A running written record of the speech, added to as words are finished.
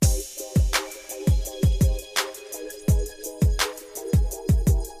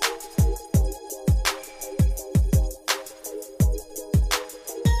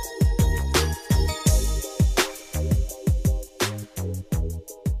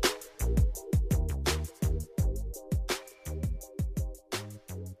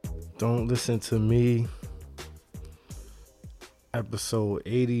Don't Listen to Me, episode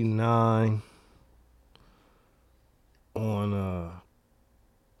 89 on a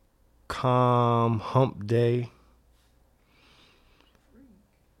calm hump day.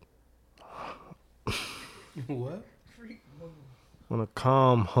 What? On a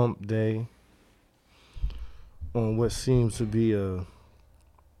calm hump day on what seems to be a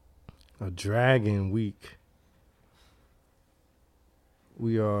dragging week.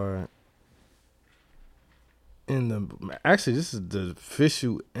 We are actually this is the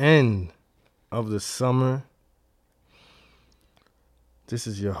official end of the summer. This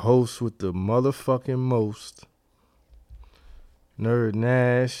is your host with the motherfucking most, Nerd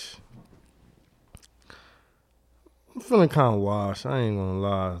Nash. I'm feeling kind of washed. I ain't gonna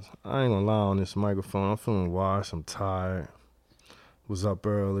lie on this microphone. I'm feeling washed. I'm tired. Was up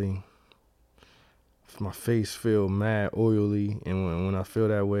early. My face feel mad oily, and when I feel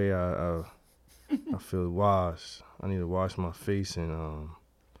that way, I feel washed. I need to wash my face and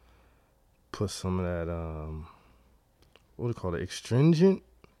put some of that what do you call it? Astringent?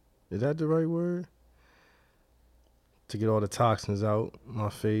 Is that the right word? To get all the toxins out my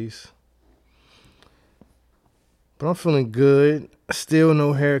face. But I'm feeling good. Still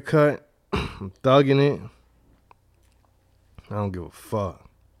no haircut. I'm thugging it. I don't give a fuck.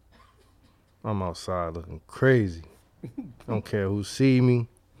 I'm outside looking crazy. I don't care who see me.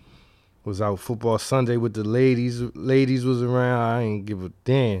 Was out football Sunday with the ladies. Ladies was around. I ain't give a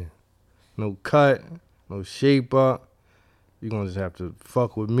damn. No cut. No shape up. You gonna just have to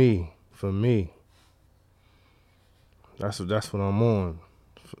fuck with me for me. That's what I'm on.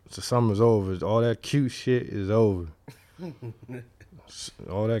 The summer's over. All that cute shit is over.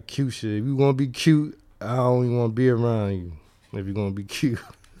 All that cute shit. If you want to be cute, I don't even want to be around you. If you're going to be cute.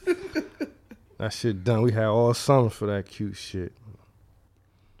 That shit done. We had all summer for that cute shit.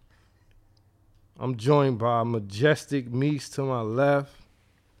 I'm joined by Majestic Meese to my left.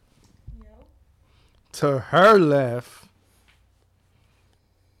 Yep. To her left,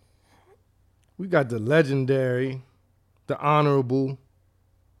 we got the legendary, the honorable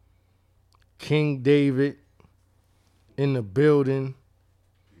King David in the building.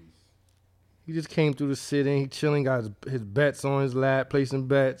 He just came through the city. He chilling, got his bets on his lap, placing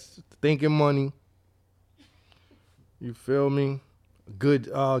bets, thinking money. You feel me?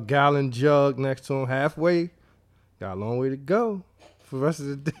 Good gallon jug next to him, halfway. Got a long way to go for the rest of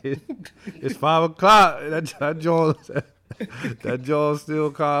the day. It's 5 o'clock. That jaw's still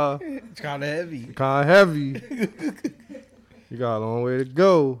It's kind of heavy. Kind of heavy. You got a long way to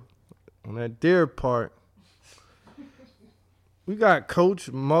go on that dare part. We got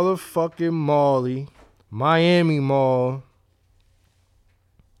Coach motherfucking Marley, Miami Mall,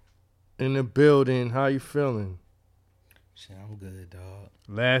 in the building. How you feeling? Shit, I'm good, dog.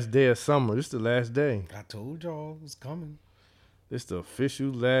 Last day of summer. This the last day. I told y'all it was coming. This the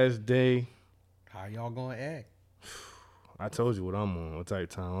official last day. How y'all gonna act? I told you what I'm on. What type of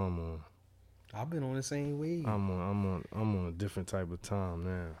time I'm on. I've been on the same wave. I'm on a different type of time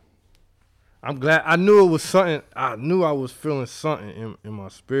now. I'm glad. I knew it was something. I knew I was feeling something in my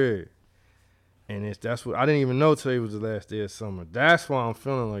spirit, and that's what I didn't even know today was the last day of summer. That's why I'm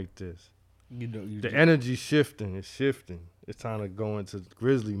feeling like this. You know, The energy's shifting. It's shifting. It's time to go into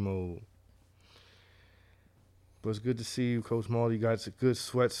grizzly mode. But it's good to see you, Coach Marley. You got a good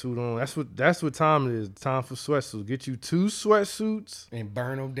sweatsuit on. That's what time it is. Time for sweatsuits. Get you 2 sweatsuits and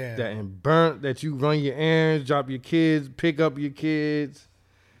burn them down. That you run your errands, drop your kids, pick up your kids.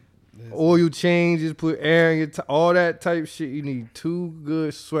 Oil changes, put air in your all that type shit. You need 2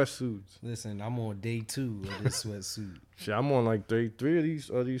 good sweatsuits. Listen, I'm on day 2 of this sweatsuit. Shit, I'm on like 3 of these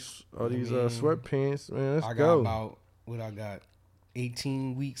sweatpants. Man, let's go. I got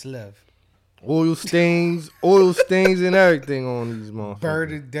 18 weeks left. Oil stains and everything on these motherfuckers.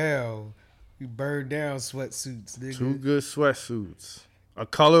 Burn it down. You burn down sweatsuits, nigga. 2 good sweatsuits. A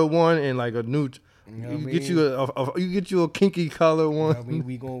color one and like a new. You know you get you a kinky color one. You know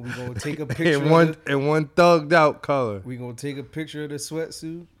we gonna take a picture and one thugged out color. We gonna take a picture of the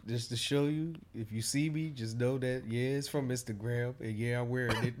sweatsuit just to show you. If you see me, just know that it's from Instagram, and I'm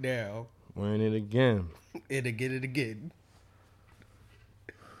wearing it now. Wearing it again. And again and again.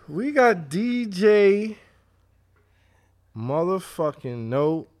 We got DJ motherfucking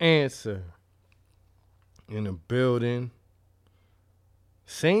No Answer in the building.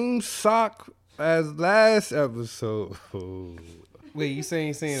 Same sock as last episode. Wait, you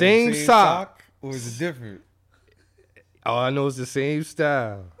saying same sock or is it different? Oh, I know it's the same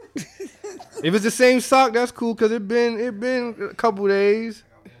style. If it's the same sock, that's cool because it been a couple days.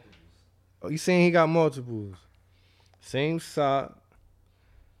 Oh, you saying he got multiples? Same sock,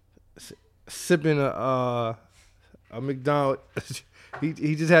 sipping a McDonald's.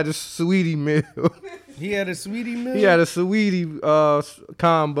 he just had a sweetie meal. He had a sweetie meal. He had a sweetie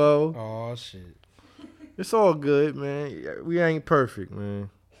combo. Oh shit. It's all good, man. We ain't perfect, man.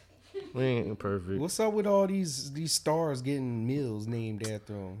 We ain't perfect. What's up with all these stars getting meals named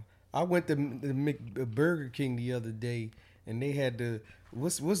after them? I went to Burger King the other day, and they had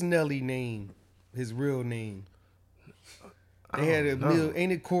what's Nelly name? His real name. They had a meal.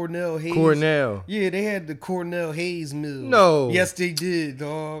 Ain't it Cornell Hayes? Cornell. Yeah, they had the Cornell Hayes meal. No. Yes, they did,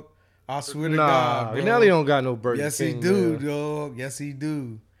 dog. I swear to Nah, God, bro. Nelly don't got no Burger Yes, King. he do, meal. dog. Yes, he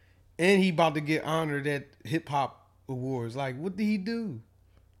do. And he about to get honored at hip hop awards. Like, what did he do?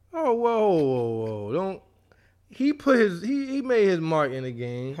 Oh, whoa. Don't. He made his mark in the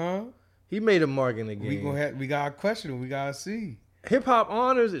game. Huh? He made a mark in the game. We got a question. We gotta see. Hip hop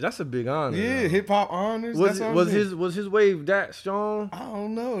honors. That's a big honor. Yeah, though. hip hop honors. Was that's what I'm saying. was his wave that strong? I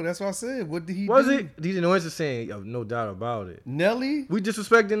don't know. That's what I said. What did he Was do? it? He didn't know what to say. No doubt about it. Nelly? We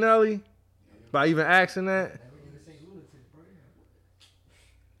disrespecting Nelly by even asking that.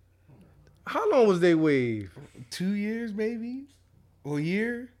 How long was they wave? 2 years, maybe? Or a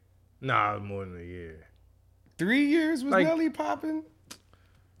year? Nah, more than a year. 3 years was Like- Nelly popping?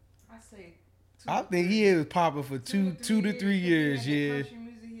 I say. I think he was popping for two to 3 years, He yeah. had the country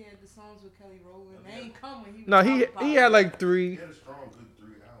music, he had the songs with Kelly Rowland. They ain't come when he was No, he popping. had like 3. He had a strong good 3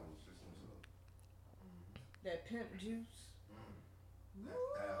 hours just himself. That pimp juice.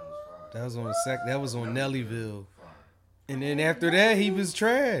 That album was fire. That was on Nellyville. And then after that, he was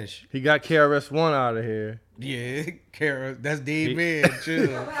trash. He got KRS-One out of here. Yeah, Kara, that's Dave Man,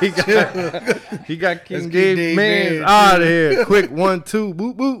 chill. He got King Let's get Dave Dave Mans Man, out of here. Quick 1, 2,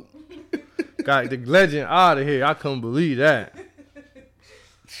 boop boop. Got the legend out of here. I couldn't believe that.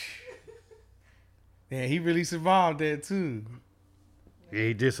 Yeah, he really survived that too. Yeah,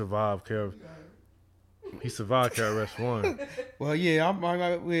 he did survive He survived KRS-One. Well, yeah,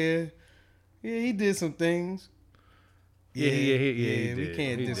 he did some things. Yeah, he we did.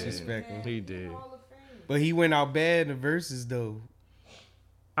 can't He did. disrespect him. He did. Hall of Fame. But he went out bad in the verses though.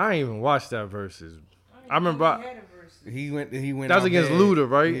 I ain't even watched that versus. I remember He had a verse. He went. That was out against bad. Luda,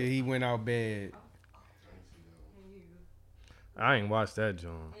 right? Yeah, he went out bad. I ain't watched that,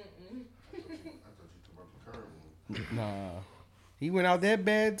 John. I thought you talking about the current one. Nah, he went out that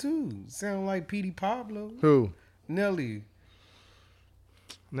bad too. Sound like Petey Pablo, Who? Nelly.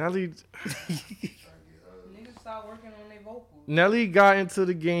 Nelly. Niggas start working on their vocals. Nelly got into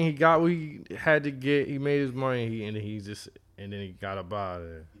the game. He got what he had to get. He made his money. And then he got up out of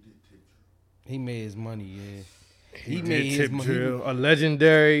there. He made his money. Yeah, he Did made his Tip money. Drill, a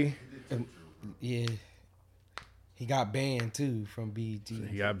legendary. Yeah, he got banned too from BET.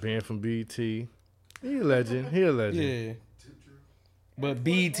 He got banned from BET. He a legend. He a legend. Yeah, but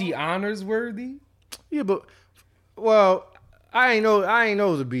BET honors worthy. Yeah, but well, I ain't know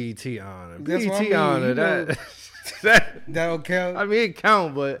it was a BET honor. That's BET what I mean, honor you that know. that. That don't count. I mean, it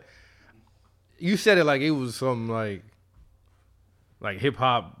count, but you said it like it was something like hip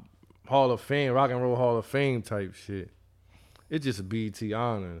hop Hall of Fame, Rock and Roll Hall of Fame type shit. It's just a BET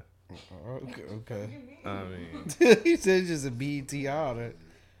honor. Okay. I mean, He said it's just a BET honor.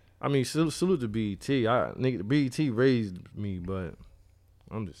 salute to BET. Nigga, BET raised me, but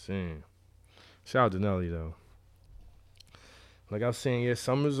I'm just saying. Shout out to Nelly though. Like I was saying, yeah,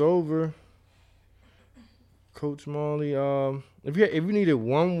 summer's over. Coach Marley, if you needed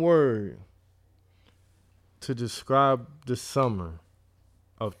one word to describe the summer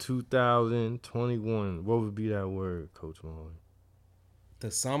of 2021, what would be that word, Coach Marley?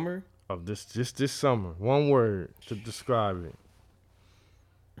 The summer. Of this summer, one word to describe it.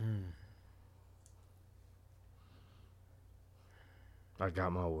 I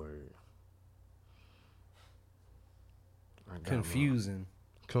got my word. I got my- Confusing.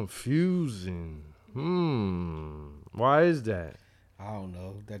 Confusing. Why is that? I don't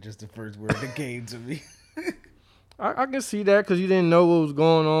know. That's just the first word that came to me. I can see that because you didn't know what was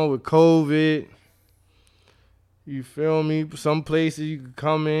going on with COVID. You feel me? Some places you could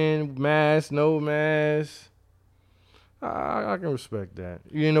come in, mask, no mask. I can respect that.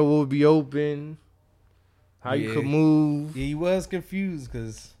 You didn't know what would be open, how you Yeah. could move. Yeah, he was confused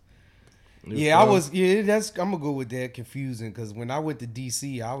because. You Yeah, I feel? was. Yeah, I'm gonna go with that. Confusing because when I went to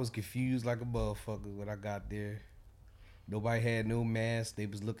DC, I was confused like a motherfucker when I got there. Nobody had no mask. They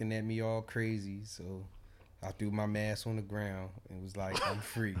was looking at me all crazy. So I threw my mask on the ground and was like, I'm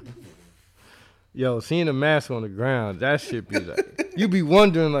free. Yo, seeing a mask on the ground, that shit be like, you be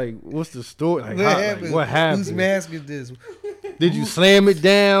wondering like, what's the story? Like, what happened? Whose mask is this? Did you slam it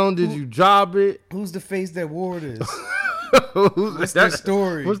down? Did you drop it? Who's the face that wore this? What's the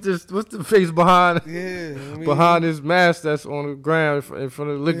story? What's this? What's the face behind Yeah, I mean, behind this mask that's on the ground in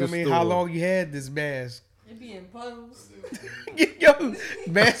front of the liquor I mean, store? how long you had this mask? It be in puddles. Yo,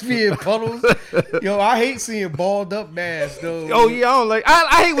 mask be in puddles. Yo, I hate seeing balled up masks though. Oh yeah, I don't like.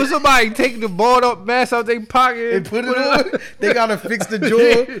 I hate when somebody take the balled up mask out their pocket And put it on. They gotta fix the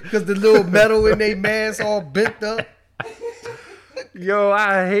jaw because the little metal in their mask all bent up. Yo,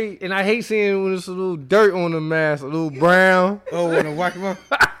 I hate seeing when there's a little dirt on the mask, a little brown. Oh, when I wipe them up.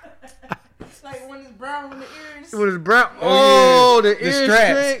 It's like when it's brown on the ears. When it's brown. Oh, Oh, yeah. the The ear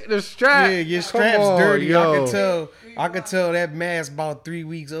straps. string, the strap. Yeah, your Come strap's on, dirty. yo. I could tell that mask about 3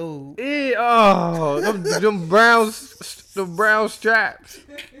 weeks old. Yeah, oh, them brown straps.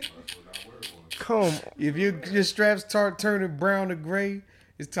 Come on. If your straps start turning brown to gray,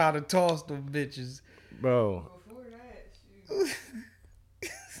 it's time to toss them bitches. Bro. Before that, you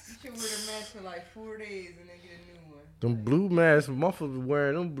should wear the mask for like 4 days and then get a new one. Them blue masks, motherfuckers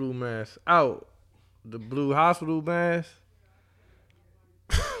wearing them blue masks out. The blue hospital mask.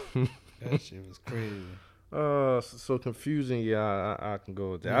 That shit was crazy. So confusing. Yeah, I can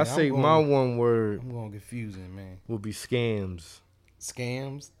go with that. Yeah, I say I'm my going- one word I'm going confusing, man. would be scams.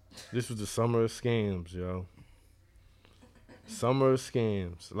 Scams. This was the summer of scams, yo. Summer of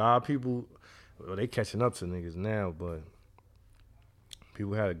scams. A lot of people, well, they catching up to niggas now, but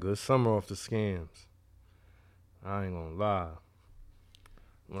people had a good summer off the scams. I ain't gonna lie.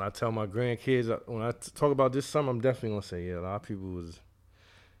 When I tell my grandkids, when I talk about this summer, I'm definitely gonna say, yeah, a lot of people it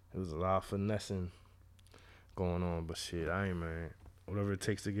was a lot of finessing going on, but shit, I ain't mad. Whatever it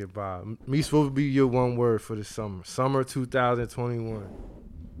takes to get by. Me supposed to be your one word for the summer. Summer 2021.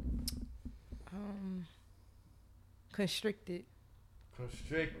 Constricted.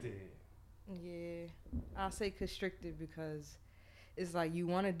 Constricted. Yeah, I'll say constricted because it's like you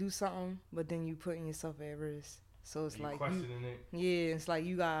want to do something, but then you putting yourself at risk. So it's like questioning it. yeah, it's like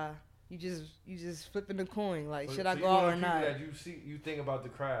you just flipping the coin. Like, So- should so I you go one out of or the people not? That you think about the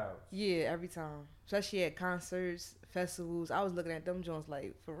crowd. Yeah, every time, especially at concerts, festivals. I was looking at them joints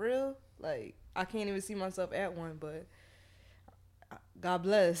like, for real. Like, I can't even see myself at one, but God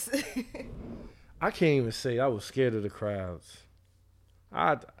bless. I can't even say I was scared of the crowds.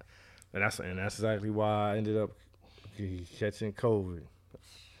 And that's exactly why I ended up catching COVID.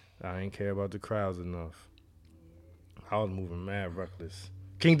 I ain't care about the crowds enough. I was moving mad reckless.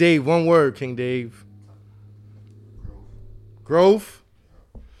 King Dave, one word, King Dave. Growth.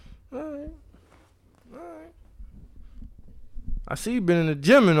 All right. I see you been in the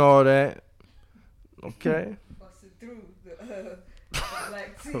gym and all that. Okay. Busted through the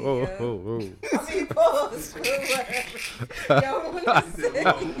black tea. Oh. I mean, pause. Whatever. Yo, I'm just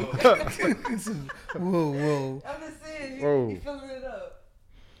saying. Whoa. I'm just saying. Whoa. You filling it up.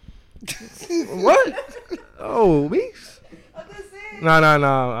 What? Oh, weeks? I'm just saying. No.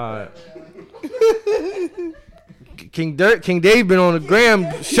 All right. King Dave been on the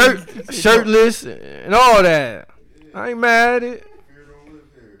gram shirtless and all that. I ain't mad at it. Fear don't live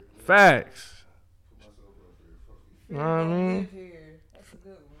here. Facts. Put myself up here. Fuck Know you. what I mean? Live here. That's a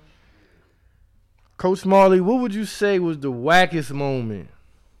good one. Coach Marley, what would you say was the wackest moment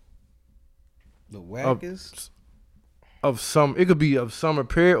The wackest. of some? It could be of summer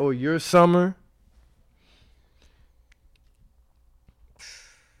period or your summer.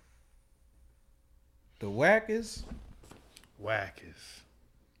 The wackest. Wackest.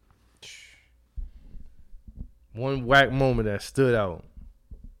 One whack moment that stood out.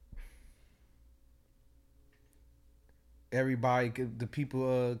 The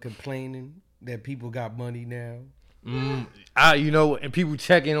people complaining that people got money now. And people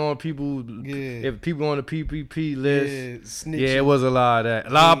checking on people. Yeah. If people on the PPP list. Yeah, snitching. Yeah, it was a lot of that.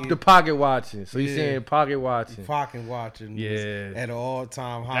 A lot of Yeah. the pocket watching. So you Yeah. saying pocket watching. Fucking watching. Was Yeah. at an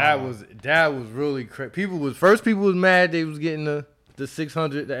all-time high. That was really crazy. People was mad they was getting the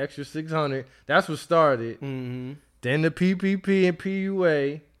 600, the extra 600. That's what started. Mm-hmm. Then the PPP and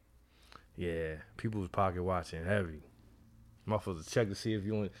PUA. Yeah, people was pocket watching heavy. Motherfuckers check to see if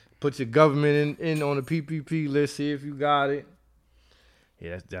you want put your government in on the PPP list, see if you got it.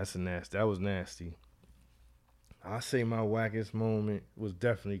 Yeah, that was nasty. I say my wackest moment was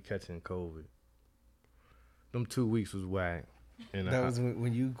definitely catching COVID. Them 2 weeks was whack. And That was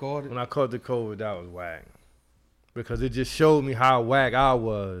when you caught it. when I caught the COVID, that was whack. Because it just showed me how whack I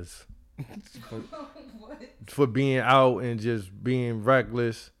was What? for being out and just being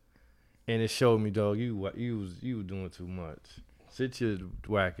reckless. And it showed me, dog, you was doing too much. Sit your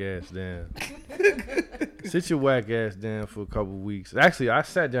whack ass down. Sit your whack ass down for a couple weeks. Actually, I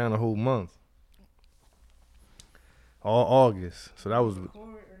sat down a whole month. All August. So that was, Record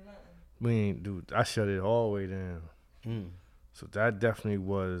or nothing. dude, I shut it all the way down. So that definitely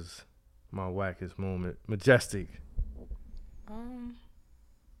was my wackest moment. Majestic.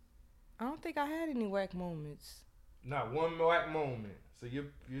 I don't think I had any whack moments. Not one whack moment. So your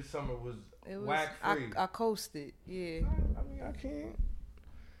summer was whack free. I coasted. Yeah. I mean,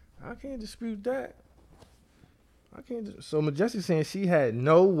 I can't dispute that. So Majestic saying she had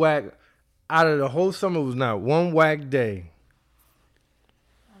no whack out of the whole summer. Was not one whack day.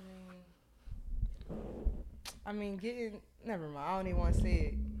 I mean, never mind. I don't even want to say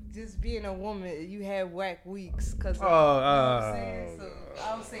it. Just being a woman, you have whack weeks, cause you know what I'm saying. So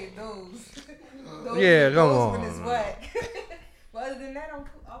I would say those. Those when it's whack. But other than that, I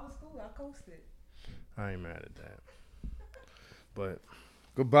was cool. I coasted. I ain't mad at that. But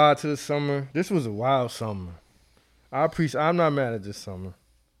goodbye to the summer. This was a wild summer. I'm not mad at this summer.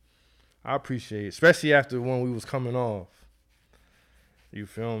 I appreciate it, especially after when we was coming off. You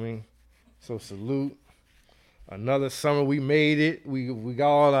feel me? So salute. Another summer we made it. We got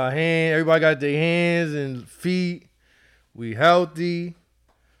all our hands. Everybody got their hands and feet. We healthy.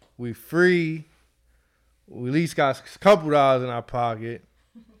 We free. We at least got a couple dollars in our pocket.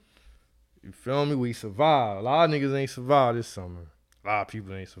 You feel me? We survived. A lot of niggas ain't survived this summer. A lot of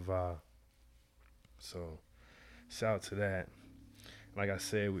people ain't survived. So, shout out to that. Like I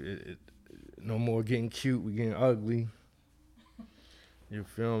said, no more getting cute. We getting ugly. You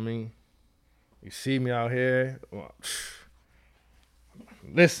feel me? You see me out here.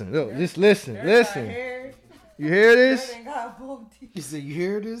 Listen, look, just listen. You hear this? You said you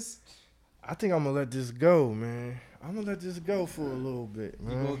hear this? I think I'm gonna let this go, man. I'm gonna let this go for a little bit,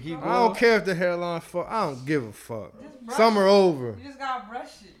 man. You gonna keep going? I don't care if the hairline fuck. I don't give a fuck. Summer over. You just gotta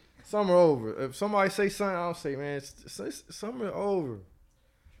brush it. Summer over. If somebody say something, I'll say, man, summer over.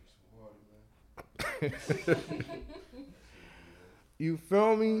 You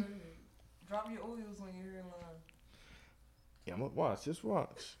feel me? Drop your oils on your hairline. Yeah, I'm gonna watch. Just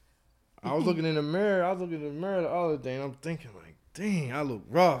watch. I was looking in the mirror. The other day, and I'm thinking like, dang, I look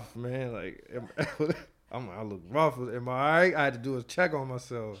rough, man. Like, I look rough. Am I alright? I had to do a check on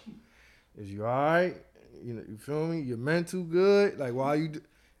myself. Is you alright? You feel me? Your mental good? Like, why you?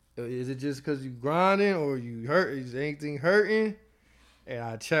 Is it just because you grinding or you hurt? Is anything hurting? And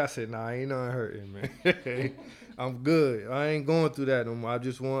I said, nah, ain't nothing hurting, man. I'm good. I ain't going through that no more.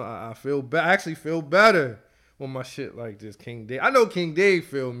 I feel better. I actually feel better when my shit like this, King Dave. I know King Dave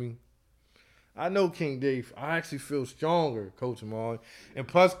feel me. I actually feel stronger, Coach Molly. And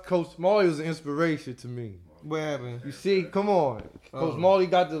plus, Coach Molly was an inspiration to me. What happened? You see, come on. Coach Molly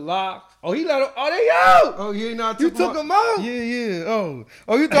got the locks. Oh, he let him. Oh, they out. Oh, yeah, no, You took him out? Yeah. Oh,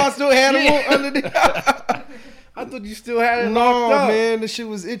 you thought I still had him under the... I thought you still had it locked up. No, man, the shit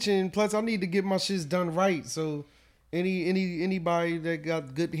was itching. Plus, I need to get my shits done right. So, anybody that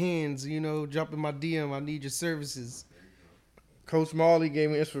got good hands, drop in my DM. I need your services. Coach Molly gave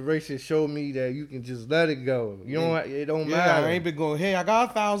me inspiration, showed me that you can just let it go. It don't matter. I ain't been going, hey, I got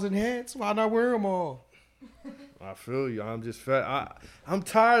 1,000 hats. Why not wear them all? I feel you. I'm just fat. I'm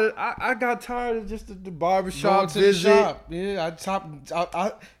tired. I got tired of just the barbershop Going to visit. the shop. Yeah,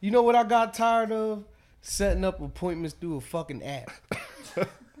 I you know what I got tired of? Setting up appointments through a fucking app. I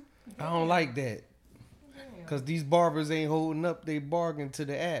don't like that. Because these barbers ain't holding up their bargain to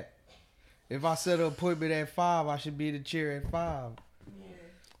the app. If I set an appointment at 5, I should be in the chair at 5.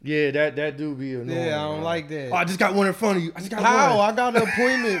 Yeah, that do be annoying. Yeah, I don't like that. Oh, I just got one in front of you. How? I got an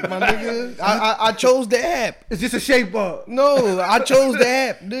appointment, my nigga. I chose the app. It's just a shape up. No, I chose the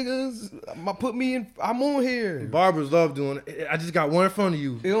app, niggas. Put me in. I'm on here. Barbers love doing it. I just got one in front of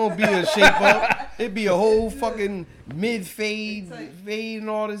you. It don't be a shape up. It be a whole fucking mid fade and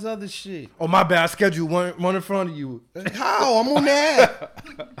all this other shit. Oh, my bad. I scheduled one in front of you. How? I'm on the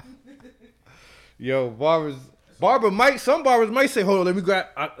app. Yo, some barbers might say, hold on, I'm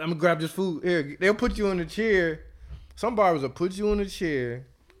gonna grab this food. Here, they'll put you in the chair. Some barbers will put you in the chair,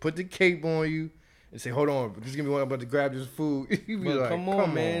 put the cape on you, and say, hold on, just give me one, I'm about to grab this food. You be like, come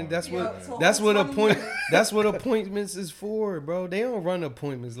on, man. That's what appointments is for, bro. They don't run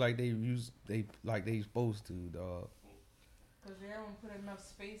appointments like they supposed to, dog. Cause they don't put enough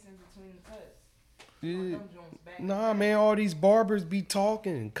space in between the cuts. Yeah. Nah, man, all these barbers be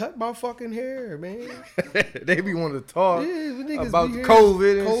talking. Cut my fucking hair, man. They be wanting to talk about the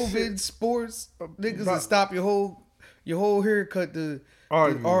COVID shit. Sports. Niggas will stop your whole haircut to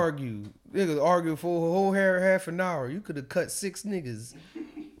argue. Niggas argue for a whole half an hour. You could have cut 6 niggas.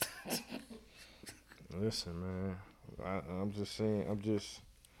 Listen, man. I'm just saying. I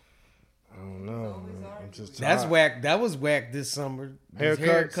don't know. Man. I'm just tired. That's whack. That was whack this summer.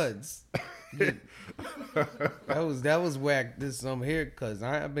 Haircuts. That was whack. This some haircuts.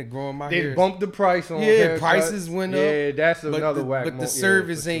 I've been growing my They hair. bumped the price on Yeah, haircuts. prices went up. Yeah, that's another whack. But the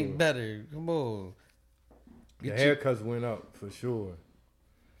service ain't better. Come on. The haircuts went up for sure.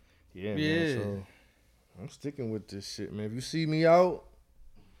 Yeah, man. So I'm sticking with this shit, man. If you see me out,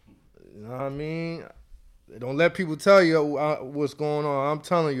 you know what I mean? Don't let people tell you what's going on. I'm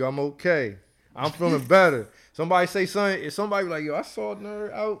telling you, I'm okay. I'm feeling better. Somebody say something. If somebody be like, yo, I saw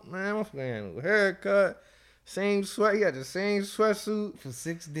Nerd out, man. I'm saying haircut, same sweat. He had the same sweatsuit for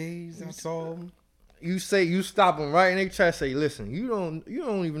 6 days. I saw him. You say you stop them right, and they try to say, listen, you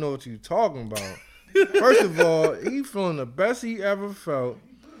don't even know what you talking about. First of all, he feeling the best he ever felt.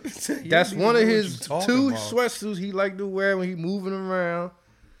 That's one of his 2 sweatsuits he like to wear when he moving around.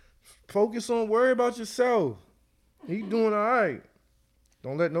 Focus on worry about yourself. He doing all right.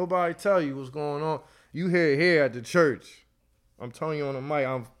 Don't let nobody tell you what's going on. You hear it here at the church. I'm telling you on the mic,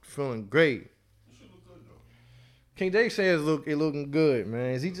 I'm feeling great. You should look good though. King Dave says it looking good,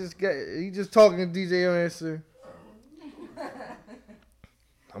 man. Is he just talking to DJ Answer?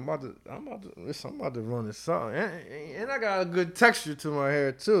 I'm about to run this song, and I got a good texture to my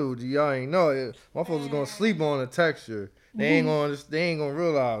hair too. Y'all ain't know it. My folks is gonna sleep on the texture. They ain't gonna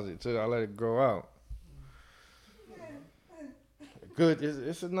realize it till I let it grow out. Good,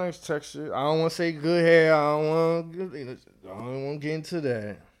 it's a nice texture. I don't want to say good hair. I don't want to get into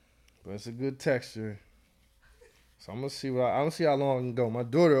that, but it's a good texture. So I'm gonna see how long I can go. My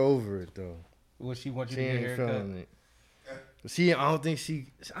daughter over it though. What she wants you She to get ain't a haircut? feeling it. I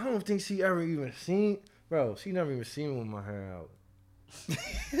don't think she ever even seen, bro. She never even seen me with my hair out.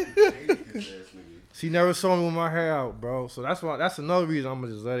 She never saw me with my hair out, bro. So that's another reason I'm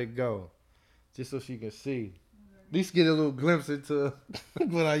gonna just let it go, just so she can see. At least get a little glimpse into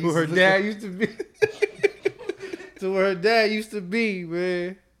who her dad used to be. To where her dad used to be,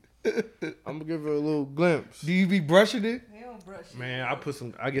 man. I'm gonna give her a little glimpse. Do you be brushing it? They don't brush it. Man,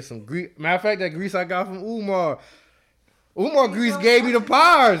 I get some grease. Matter of fact, that grease I got from Umar. Umar grease gave me the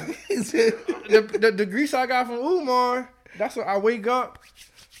powers. the grease I got from Umar, that's what I wake up.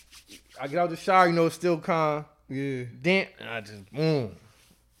 I get out the shower, it's still calm. Yeah. Then I just boom.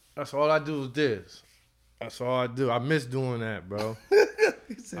 That's all I do is this. That's all I do. I miss doing that, bro.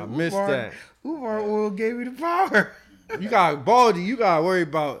 I miss that. Umar oil gave me the power. You got baldy. You gotta worry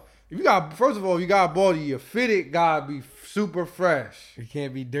about. First of all, you got baldy. Your fitted gotta be super fresh. It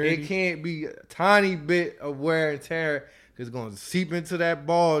can't be dirty. It can't be a tiny bit of wear and tear. Cause it's gonna seep into that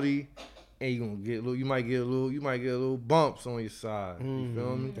baldy, and you might get a little bumps on your side. You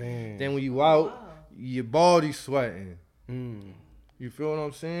feel me? Damn. Then when you out, your baldy sweating. You feel what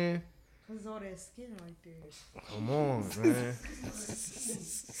I'm saying? Cause all that skin right there. Come on, man.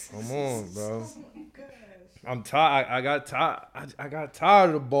 Come on, bro. Oh my gosh. I'm tired. I got tired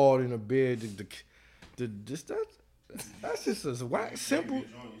of the bald in the beard. That's just a whack simple. You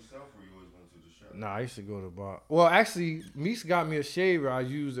join yourself or you always went to the shop? Nah, I used to go to the bar. Well, actually, Meeks got me a shaver I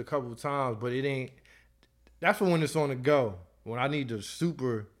used a couple times, but it ain't. That's for when it's on the go. When I need the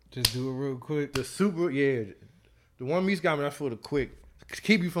super. Just do it real quick. The super, yeah. The one Meeks got me, that's for the quick.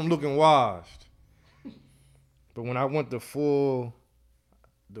 Keep you from looking washed. But when I want the full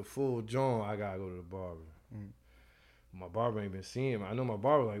John, I gotta go to the barber. My barber ain't been seeing him. I know my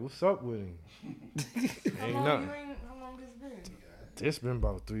barber like, what's up with him? Ain't nothing. How long this been? It's been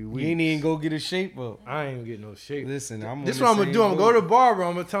about 3 weeks. You ain't even go get a shape up. I ain't even get no shape. Listen, This is what I'm gonna do. I'm gonna go to the barber.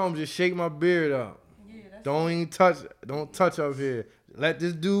 I'm gonna tell him just shake my beard up. Yeah, that's Don't touch up here. Let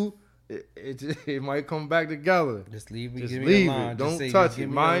this do. It might come back together. Just leave me. Just give leave me a line. it. Don't just touch just give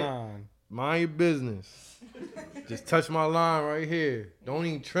it. me a line. Mind your business. Just touch my line right here. Don't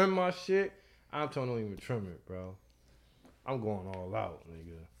even trim my shit. I'm telling you, don't even trim it, bro. I'm going all out,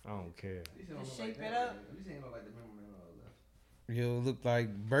 nigga. I don't care. Just shape it up. Yo, look like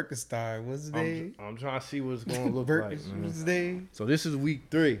Birkenstein. What's his name? I'm trying to see what it's gonna look What's like, man. his name? So this is week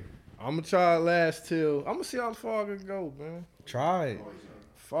 3. I'm gonna try to last till. I'm gonna see how far I can go, man. Try it.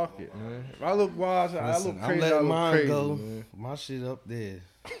 Fuck it, man. If I look wise, I Listen, look I'm crazy. I letting look mine crazy, go. man. My shit up there.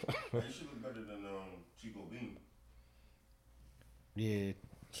 You should look better than Chico Bean. Yeah.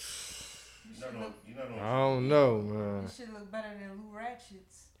 You're not on. I don't know, man. You should look better than Lou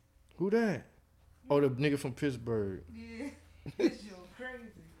Ratchets. Who that? Oh, the nigga from Pittsburgh. Yeah. This yo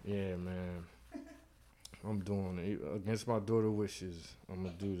crazy. Yeah, man. I'm doing it. Against my daughter's wishes, I'm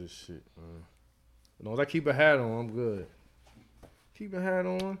gonna do this shit, man. As long as I keep a hat on, I'm good. Keep a hat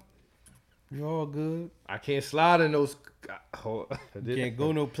on. You all good? I can't slide in those. You can't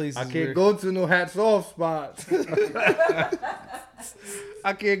go no places. I can't go to no hats off spots.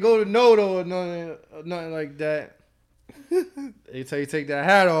 I can't go to Nodo or nothing like that. They tell you take that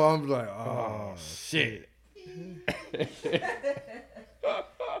hat off. I'm like, oh shit. You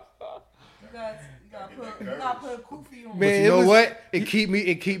gotta put a kufi on. Man, but you know what? It keep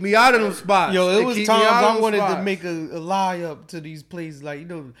me out of them spots. Yo, it was times I wanted to make a lie up to these places, like,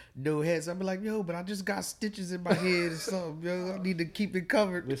 no hats. I'd be like, yo, but I just got stitches in my head or something. Yo, I need to keep it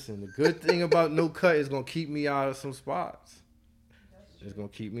covered. Listen, the good thing about no cut is gonna keep me out of some spots. It's gonna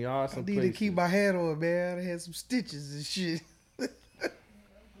keep me out of some places. I need to keep my hat on, man. I had some stitches and shit.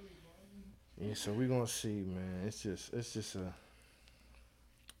 Yeah, so we gonna see, man. It's just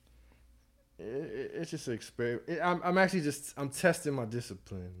an experiment. I'm testing my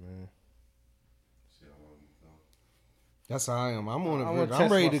discipline, man. That's how I am. I'm on a verge.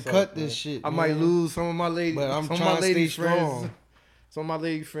 I'm ready to cut this shit. I might lose some of my ladies, but I'm trying to stay strong. Some of my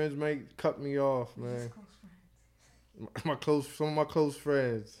lady friends might cut me off, man. Some of my close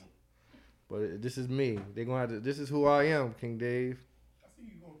friends. But this is me. They gonna have to. This is who I am, King Dave. I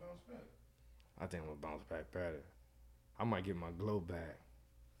think you gonna bounce back. I think I'm gonna bounce back better. I might get my glow back.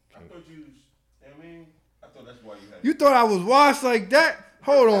 I thought you. I mean, I thought that's why you had. You thought I was washed like that?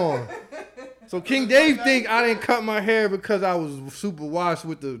 Hold on. So King Dave think I didn't cut my hair because I was super washed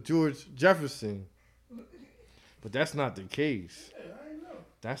with the George Jefferson. But that's not the case. Yeah, I ain't know.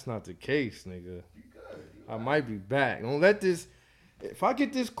 That's not the case, nigga. You good. I might be back. Don't let this. If I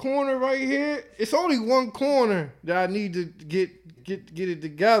get this corner right here, it's only one corner that I need to get it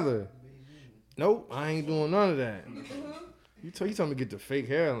together. Nope, I ain't doing none of that. You told me to get the fake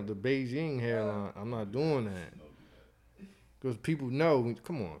hairline, the Beijing hairline. I'm not doing that. Because people know.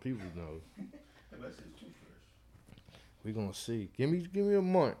 Come on, people know. We gonna see. Give me a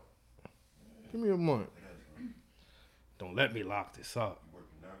month. Give me a month. Don't let me lock this up.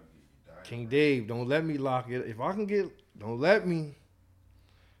 King Dave, don't let me lock it. If I can don't let me.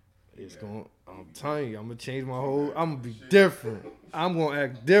 It's going. I'm telling you, I'm gonna change my whole. I'm gonna be different. I'm gonna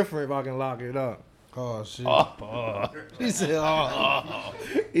act different if I can lock it up. Oh shit! He said, "Oh."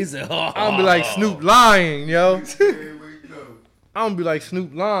 He said, "Oh." I'm gonna be like Snoop lying, yo. I'm gonna be like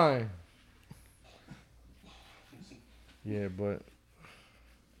Snoop lying. Yeah, but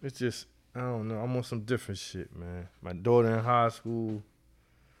it's just I don't know. I'm on some different shit, man. My daughter in high school.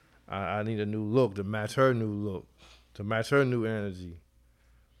 I need a new look to match her new look, to match her new energy.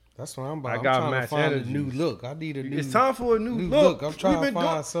 That's what I'm about. I got I'm trying to find energies. a new look. I need a new. It's time for a new look. I'm trying to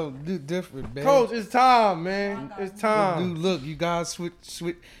find something different, man. Coach, it's time, man. It's time. A new look. You guys flip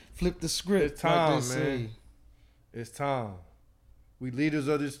the script. It's time, like man. It's time. We leaders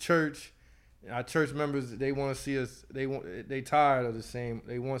of this church, our church members, they want to see us. They tired of the same.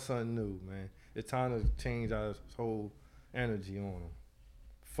 They want something new, man. It's time to change our whole energy on them.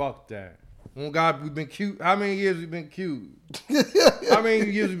 Fuck that. Oh God, we've been cute. How many years we been cute? How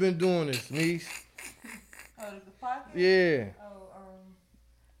many years we been doing this, niece? Oh, the podcast? Yeah. Oh,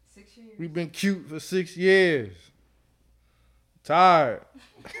 6 years. We've been cute for 6 years. Tired.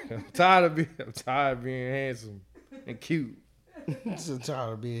 I'm tired of being handsome and cute. So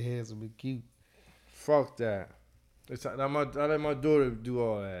tired of being handsome and cute. Fuck that. I let my daughter do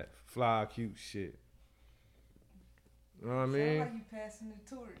all that fly, cute shit. You know what I mean? Sound like you passing the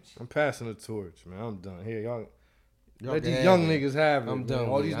torch. I'm passing the torch, man. I'm done. Here, y'all let can these have young it. niggas have it. I'm man. done.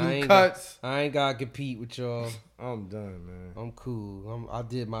 All with these it. new cuts. I ain't gotta compete with y'all. I'm done, man. I'm cool. I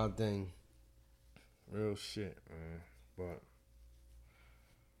did my thing. Real shit, man. But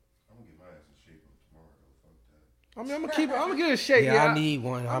I'm gonna get my ass in shape up tomorrow, though. Fuck that. I mean, I'm gonna get in shape. Yeah, I need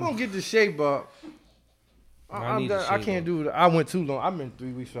one. I'm gonna get the shape up. I need the I shape can't up. do it. I went too long. I've been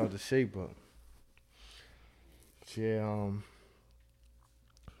 3 weeks without the shape up. Yeah,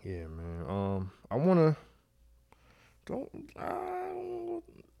 yeah, man. I wanna we're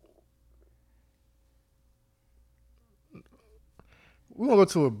gonna go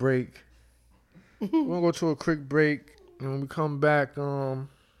to a break. We're gonna go to a quick break, and when we come back,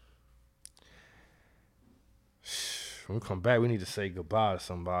 we need to say goodbye to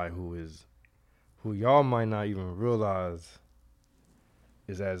somebody who y'all might not even realize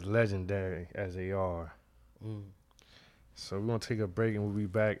is as legendary as they are. So we're gonna take a break and we'll be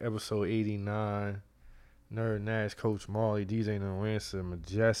back. Episode 89. Nerd Nash, Coach Marley, DJ No Answer,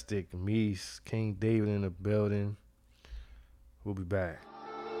 Majestic, Meese, King David in the building. We'll be back.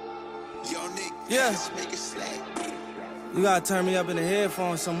 Yeah. You gotta turn me up in the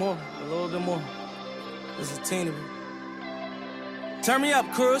headphones some more, a little bit more. This is teeny bit. Turn me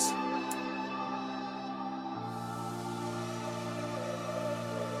up, Cruz.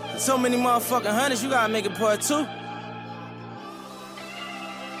 So many motherfucking hundreds, you gotta make it part 2.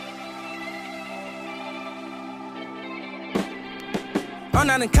 I'm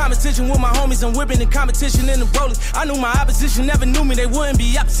not in competition with my homies, I'm whipping in competition in the rolling. I knew my opposition never knew me, they wouldn't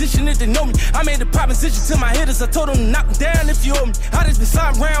be opposition if they know me. I made the proposition to my hitters, I told them to knock them down if you owe me. I just been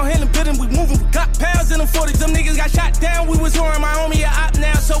sliding around, handling bidding, we moving, we got pounds in them 40s. Them niggas got shot down, we was whoring my homie a op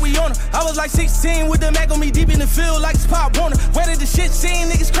now, so we on her. I was like 16 with the Mac on me deep in the field like it's Pop Warner. Where did the shit seen?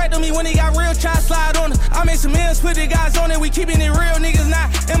 Niggas cracked on me when they got real, try to slide on us. I made some ends, put the guys on it, we keeping it real, niggas not.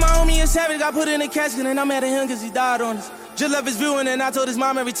 And my homie is savage, got put in a casket and I'm mad at him cause he died on us. Just left his viewing and I told his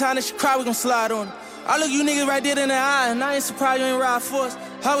mom every time that she cry, we gon' slide on her. I look you niggas right there in the eye and I ain't surprised you ain't ride for us.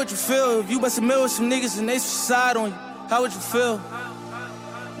 How would you feel if you bust a mill with some niggas and they suicide on you? How would you feel?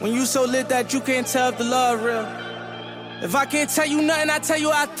 When you so lit that you can't tell if the love real. If I can't tell you nothing, I tell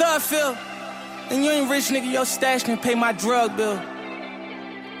you how I thought feel. And you ain't rich, nigga, your stash can pay my drug bill.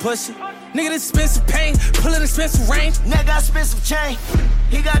 Pussy. Nigga, this expensive pain, pullin' expensive range. Nigga got expensive chain.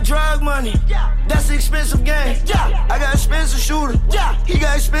 He got drug money. That's the expensive game. I got expensive shooter. He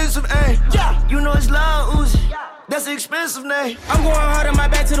got expensive aim. You know it's loud Uzi. That's an expensive name. I'm going hard on my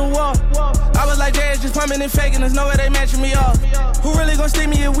back to the wall. I was like, Jazz just pumping and faking. There's no way they matching me off. Who really gon' stick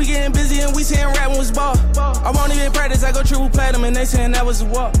me if we getting busy and we saying rap when it's ball? I won't even practice, I go triple platinum and they saying that was a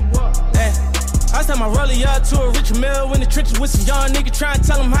walk. I sent my rollie up to a rich mill in the trenches with some young nigga trying to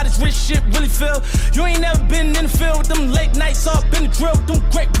tell them how this rich shit really feel. You ain't never been in the field with them late nights up in the drill with them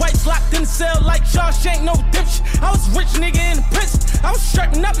great whites locked in the cell like Shawshank, no redemption. I was a rich nigga in the prison. I was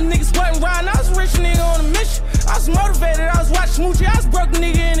strapping up and niggas wasn't riding. I was a rich nigga on a mission. I was motivated, I was watching Smoochie. I was broke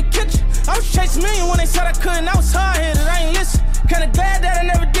nigga in the kitchen. I was chasing million when they said I couldn't. I was hard-headed, I ain't listen. Kinda glad that I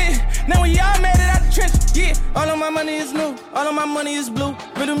never did. Now when y'all made it out the trench, yeah. All of my money is new, all of my money is blue.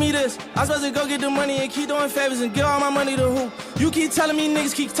 Riddle me this, I'm supposed to go get the money and keep doing favors and give all my money to who? You keep telling me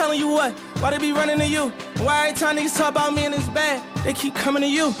niggas keep telling you what? Why they be running to you? Why every time niggas talk about me and it's bad, they keep coming to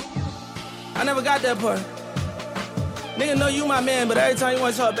you? I never got that part. Nigga know you my man, but every time you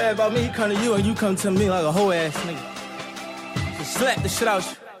wanna talk bad about me, he come to you and you come to me like a whole ass nigga. Just slap the shit out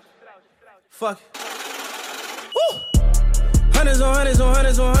you. Fuck it. Woo! Hundreds on hundreds on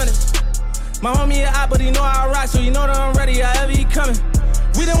hundreds on hundreds. My homie a op, but he know I rock, so you know that I'm ready, however he coming.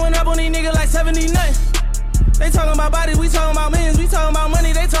 We done went up on these niggas like 70 nothing. They talking about bodies, we talking about millions, we talking about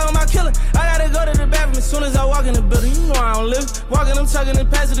money, they talking about killing. I gotta go to the bathroom as soon as I walk in the building. You know I don't live. Walking, I'm tugging and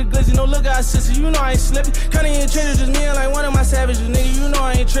passing the glizzy. No look out, sister, you know I ain't slipping. Cutting in trenches, just me and like one of my savages, nigga. You know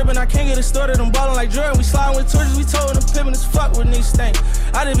I ain't tripping. I can't get it started, I'm ballin' like Jordan. We sliding with torches, we told them pimpin' as fuck with niggas stank.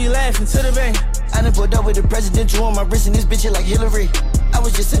 I done be laughing to the bank. I done pulled up with the presidential on my wrist and this bitch like Hillary. I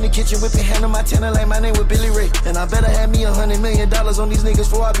was just in the kitchen whipping hand on my tenner like my name was Billy Ray. And I better have me $100 million on these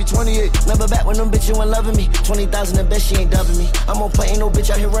niggas before I be 28. Remember back when them bitches weren't loving me. 20,000 and bet she ain't dubbing me. I'm on point, ain't no bitch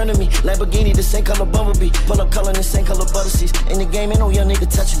out here running me. Lamborghini, the same color Bumblebee. Pull up color, the same color butter seats. In the game, ain't no young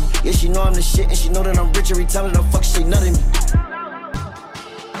nigga touching me. Yeah, she know I'm the shit and she know that I'm rich every time that I'm fuck shit nutting me.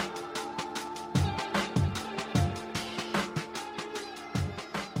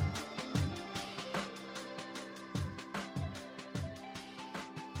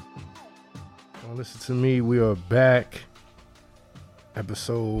 Listen to me, we are back.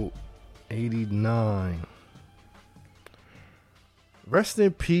 Episode 89. Rest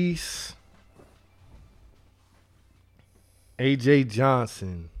in peace, AJ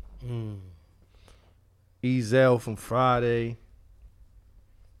Johnson. Ezell from Friday.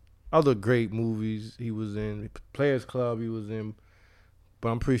 Other great movies he was in. Players Club he was in. But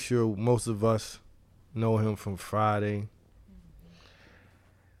I'm pretty sure most of us know him from Friday.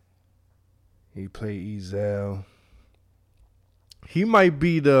 He played Ezell. He might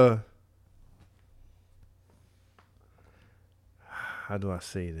be the... How do I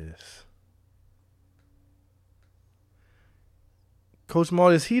say this? Coach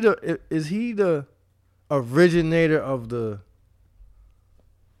Martin, is he the originator of the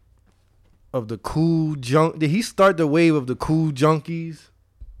cool junk? Did he start the wave of the cool junkies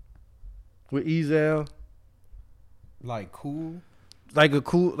with Ezell? Like cool? Like a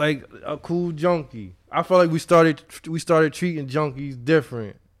cool junkie. I felt like we started treating junkies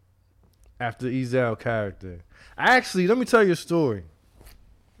different after Ezell character. Actually, let me tell you a story.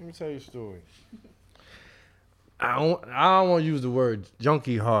 I don't want to use the word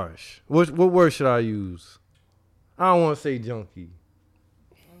junkie harsh. What word should I use? I don't want to say junkie.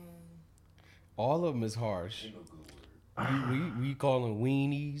 All of them is harsh. We call them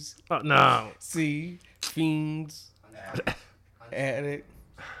weenies. No. See, fiends. Addict,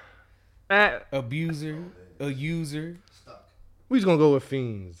 abuser, a user. We just gonna go with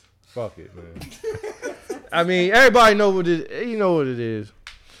fiends. Fuck it, man. I mean, everybody know what it. You know what it is.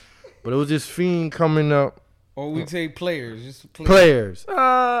 But it was just fiend coming up. Or we say players, just players.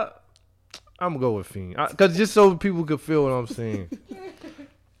 I'm gonna go with Fiend. Cause just so people could feel what I'm saying.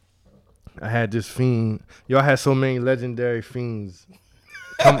 I had this Fiend. Y'all had so many legendary Fiends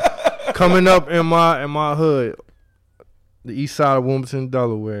coming up in my hood, the east side of Wilmington,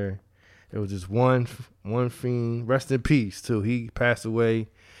 Delaware. It was just one Fiend. Rest in peace too. He passed away.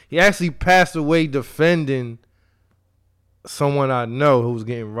 He actually passed away defending someone I know who was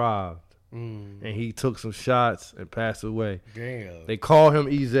getting robbed. And he took some shots and passed away. Damn. They call him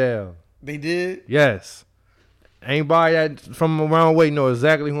Ezel. They did? Yes. Anybody that from around the way know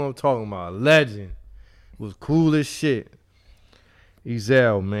exactly who I'm talking about. A legend. Was cool as shit.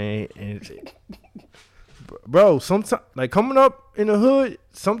 Ezel, man. And bro, sometimes like coming up in the hood,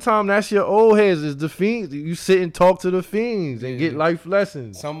 sometimes that's your old heads is the Fiends. You sit and talk to the Fiends and get life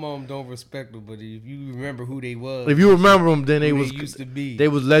lessons. Some of them don't respect them, but if you remember who they was, If you remember them, then they used to be. They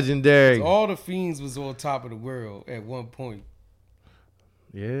was legendary. All the Fiends was on top of the world at one point.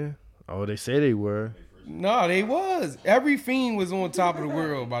 Yeah. Oh, they say they were. No, they was. Every Fiend was on top of the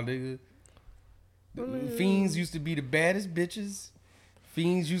world, my nigga. Fiends used to be the baddest bitches.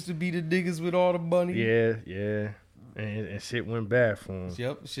 Fiends used to be the niggas with all the money. Yeah. And shit went bad for them.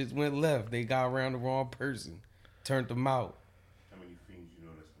 Yep, shit went left. They got around the wrong person. Turned them out. How many Fiends you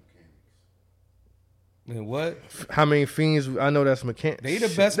know that's mechanics? And what? How many Fiends I know that's mechanics? They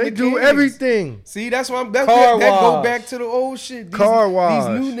the best They do mechanics. everything. See, that's why that Car go wash. back to the old shit. Car wash.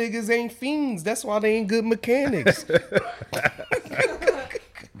 These new niggas ain't Fiends. That's why they ain't good mechanics.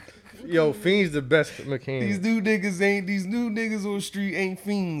 Yo, Fiends the best mechanics. These new niggas on the street ain't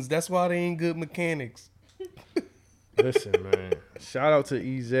Fiends. That's why they ain't good mechanics. Listen, man. Shout out to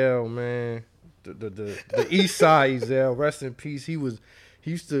Ezel, man. The East Side Ezel. Rest in peace. He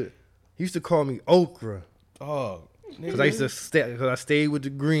used to call me Okra. Oh, Cause I used to cause I stayed with the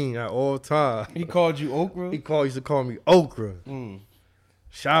green at all times. he called you Okra? Used to call me Okra.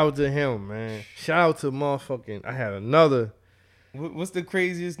 Shout out to him, man. Shout out to motherfucking. I had another What's the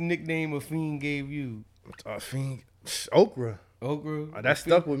craziest nickname a Fiend gave you? Fiend, Okra. Okra? That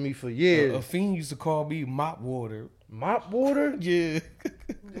stuck with me for years. A Fiend used to call me Mop Water. Mop water? Yeah.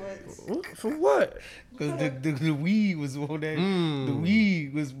 For what? Because the weed was on that. The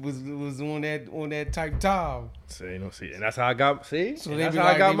weed was on that type time. See, and that's how I got. See, So and they that's be how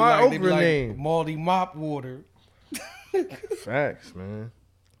like, I got my they be Okra like, name. Maldy Mop Water. Facts, man.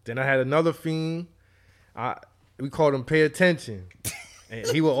 Then I had another Fiend. We called him Pay Attention, and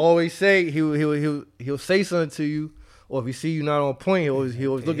he will always say he'll say something to you, or if he see you not on point, he always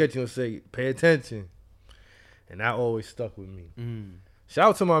look at you and say Pay Attention, and that always stuck with me. Shout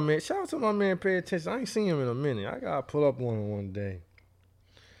out to my man. Pay Attention. I ain't seen him in a minute. I gotta pull up one day.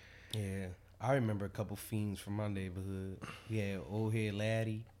 Yeah, I remember a couple Fiends from my neighborhood. We had Old Head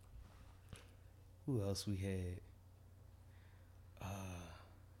Laddie. Who else we had?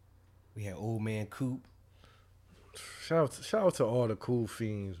 We had Old Man Coop. Shout out to all the cool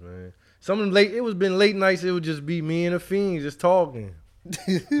Fiends, man. Some of them been late nights. It would just be me and the Fiends just talking.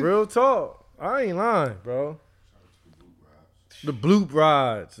 Real talk. I ain't lying, bro. The bloop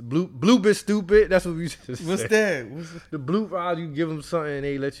rides. Bloop is stupid. That's what we used to say. What's that? The bloop rides, you give them something and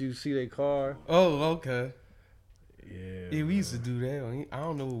they let you see their car. Oh, okay. Yeah, We used to do that. I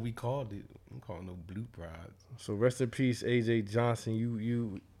don't know what we called it. I'm calling no bloop rides. So rest in peace, AJ Johnson.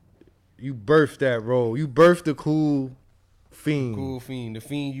 You birthed that role. You birthed the cool Fiend. Cool Fiend. The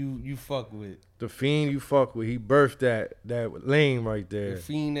Fiend you fuck with. The Fiend you fuck with. He birthed that lane right there. The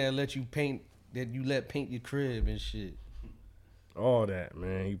Fiend that let you paint your crib and shit. All that,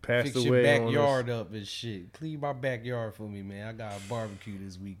 man. He passed Fix away. your backyard up and shit. Clean my backyard for me, man. I got a barbecue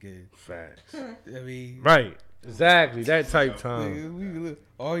this weekend. Facts. I mean, Right. Exactly. That type time.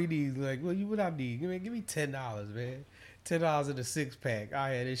 all you need is like, what I need? Give me $10, man. $10 in a 6-pack. I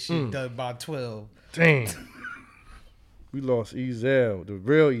had this shit done by 12. Damn. We lost Ezel, the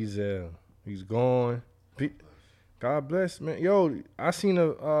real Ezel. He's gone. God bless, man. Yo, I seen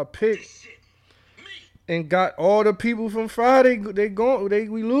a pic and got all the people from Friday.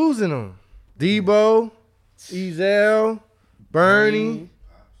 We losing them. Debo, Ezel, Bernie,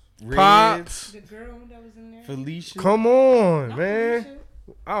 Reds, Pops. The girl that was in there. Felicia. Come on, Not man. Felicia.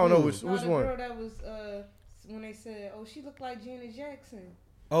 I don't know which The one. girl that was when they said, "Oh, she looked like Janet Jackson."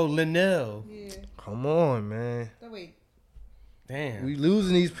 Oh, Linnell. Yeah. Come on, man. Oh, wait. Damn. We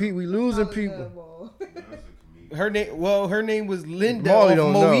losing these people. We losing Molly people. Dudball. Her name was Linda Molly off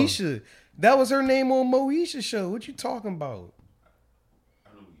don't know. Moesha. That was her name on Moesha show. What you talking about? I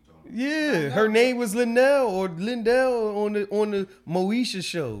know what you're talking about. Yeah, her name was Linnell or Lindell on the Moesha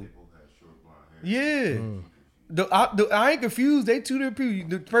show. People had short blonde hair. Yeah. I ain't confused. They two different people.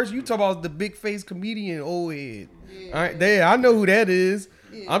 The person you talk about is the big face comedian, old head. Yeah. All right, there. I know who that is.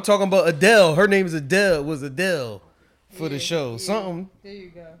 Yeah. I'm talking about Adele. Her name is Adele. Was Adele for the show? Yeah. Something. There you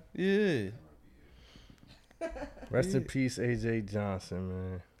go. Yeah. Rest in peace, AJ Johnson,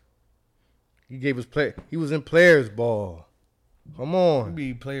 man. He gave us play. He was in Players Ball. Come We on,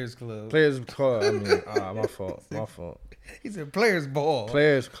 be Players Club. Players Club. I mean, my fault. My fault. He said Players Ball.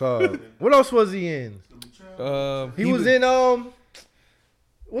 Players Club. What else was he in? He was in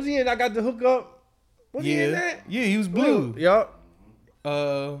Was he in? I got the hook up. Was he in that? Yeah, he was blue. Yup.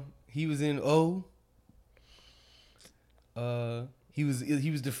 He was in O. He was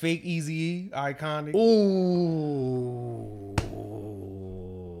the fake Eazy-E, iconic. Ooh,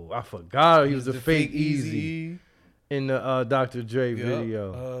 I forgot he was the fake Easy in the Dr. Dre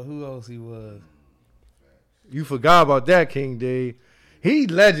video. Who else he was? You forgot about that, King D. He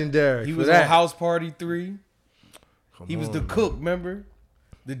legendary. He for was that. on House Party 3. He was the on, cook, remember?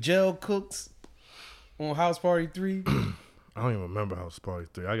 The jail cooks on House Party 3. I don't even remember House Party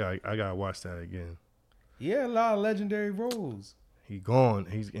 3. I gotta watch that again. Yeah, a lot of legendary roles. He gone.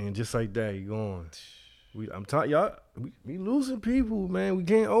 And just like that, he gone. I'm telling y'all, we losing people, man. We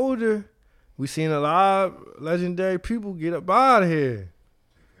getting older. We seeing a lot of legendary people get up out of here.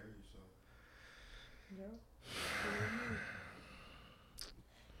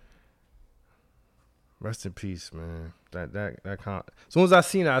 Rest in peace, man. That kind. As soon as I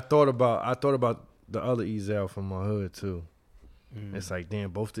seen it, I thought about the other Ezel from my hood too. It's like,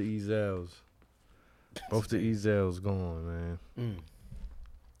 damn, both the Ezels gone, man.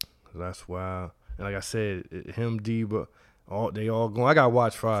 That's wild. And like I said, him, D, but they all gone. I gotta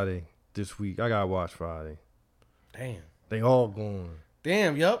watch Friday this week. Damn. They all gone.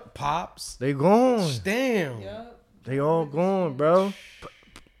 Damn, yup. Pops. They gone. Damn. Yup. They all gone, bro.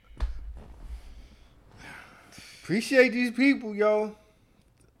 Appreciate these people, yo.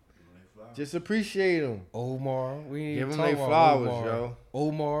 Just appreciate them. Omar. We ain't Give them talk their about flowers, Omar. yo.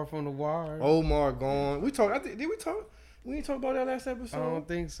 Omar from The Wire. Omar gone. We talked. Did we talk? We didn't talk about that last I episode. don't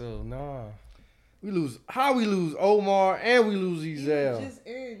think so. Nah. We lose. How we lose Omar and we lose He was Ezel. just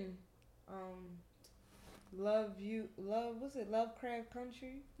in Lovecraft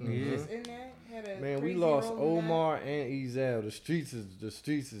Country. He was Yeah. just in that. Had a Man, we crazy lost role in that. Omar and Ezel. The streets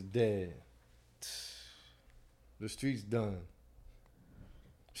is dead. The streets done.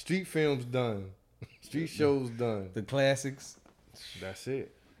 Street films done. Street shows done. The classics. That's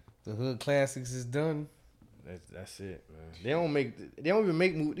it. The hood classics is done. That's it, man. They don't even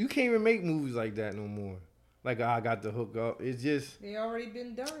make movies. You can't even make movies like that no more. Like I got the hook up. It's just They already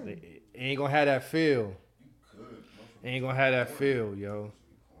been done. it ain't gonna have that feel. Ain't gonna have that feel, yo.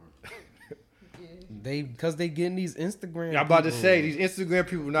 Because they getting these Instagram. I'm about to people. say these Instagram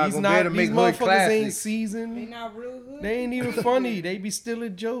people not These gonna be able to make these hood motherfuckers classics. ain't seasoned. They not real hood. They ain't even funny. They be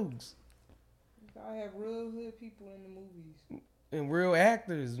stealing jokes. I have real hood people in the movies. And real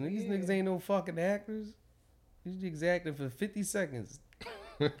actors. These Yeah. niggas ain't no fucking actors. These niggas acting for 50 seconds.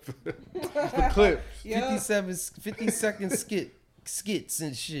 The clips. Yeah. 50-second skits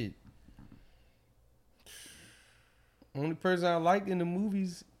and shit. Only person I like in the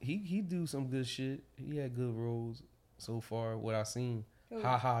movies, he do some good shit. He had good roles so far, what I seen. Who?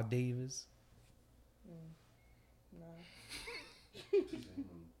 Ha Ha Davis.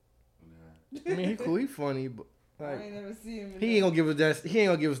 I mean, he cool, he funny, but I like ain't never seen him. he ain't gonna give us that. He ain't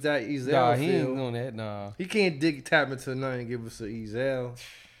gonna give us that Ezel Nah, he feel. ain't doing that, nah. He can't tap into nothing and give us a Ezel.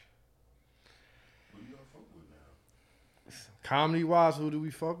 Comedy wise, who do we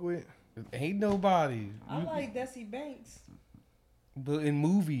fuck with? Ain't nobody. I like Desi Banks. But in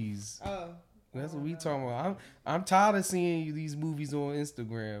movies. Oh. That's what we talking about. I'm tired of seeing these movies on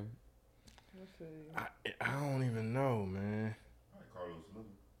Instagram. I don't even know, man. Carlos Miller.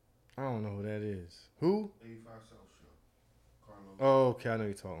 I don't know who that is. Who? 85 South Show. Carlos. Oh, okay, I know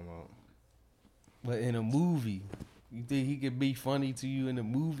you're talking about. But in a movie, you think he could be funny to you in a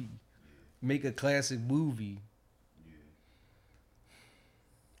movie? Make a classic movie.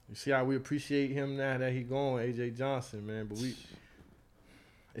 You see how we appreciate him now that he gone, AJ Johnson, man. But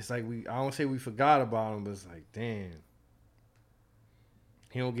it's like I don't say we forgot about him, but it's like, damn.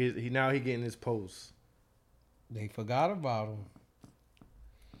 Now he getting his post. They forgot about him.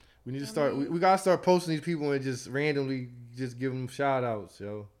 We need to start. We gotta start posting these people and just randomly just give them shout outs,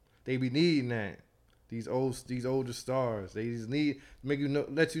 yo. They be needing that. These older stars. They just need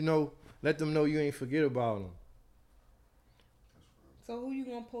let them know you ain't forget about them. So who you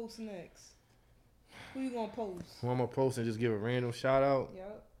gonna post next? Who you gonna post? Who I'm gonna post and just give a random shout out?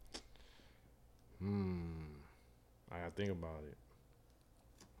 Yep. I gotta think about it.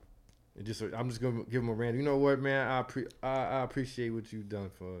 I'm just gonna give him a random. You know what, man? I appreciate what you've done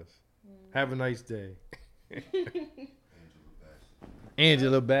for us. Have a nice day.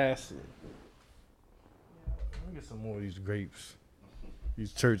 Angela Bassett. Let me get some more of these grapes.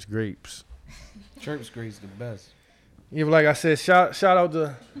 These church grapes. Church grapes the best. Yeah, but like I said, shout out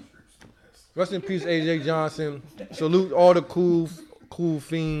to rest in peace, AJ Johnson. Salute all the cool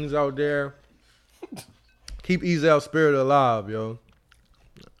fiends out there. Keep Ezel's spirit alive, yo.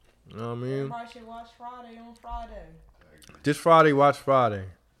 You know what I mean? Everybody should watch Friday on Friday. This Friday, watch Friday.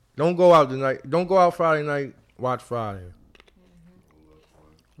 Don't go out tonight. Don't go out Friday night. Watch Friday.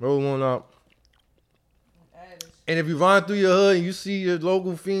 Roll one up. And if you run through your hood and you see your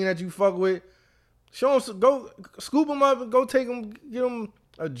local fiend that you fuck with, show him, go scoop him up and go take him, get him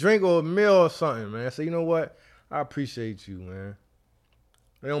a drink or a meal or something, man. Say, you know what? I appreciate you, man.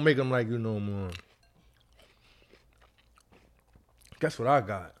 They don't make them like you no more. Guess what I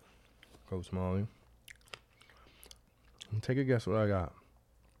got, Coach Molly? Take a guess what I got.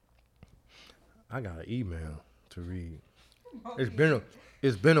 I got an email to read.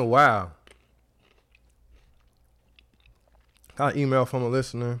 It's been a while. Got an email from a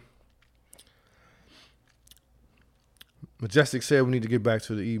listener. Majestic said we need to get back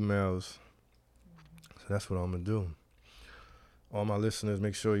to the emails. So that's what I'm going to do. All my listeners,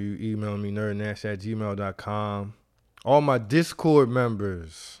 make sure you email me, nerdnash@gmail.com. All my Discord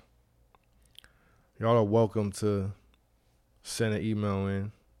members, y'all are welcome to send an email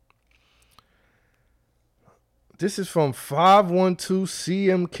in. This is from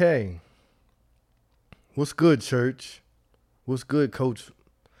 512CMK. What's good, church? What's good, Coach?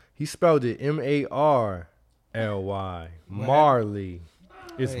 He spelled it Marly. Marley.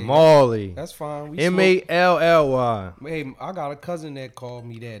 It's Marley. That's fine. Mally. Hey, I got a cousin that called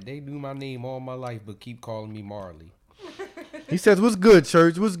me that. They knew my name all my life, but keep calling me Marley. He says, what's good,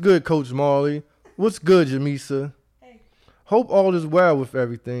 church? What's good, Coach Marley? What's good, Jamisa? Hey. Hope all is well with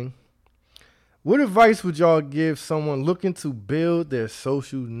everything. What advice would y'all give someone looking to build their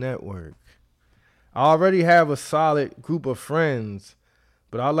social network? I already have a solid group of friends,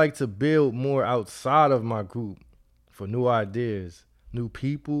 but I like to build more outside of my group for new ideas, new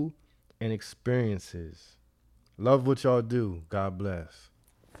people, and experiences. Love what y'all do. God bless.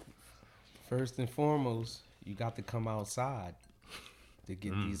 First and foremost, you got to come outside to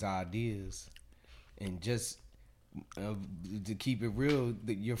get these ideas. And just to keep it real,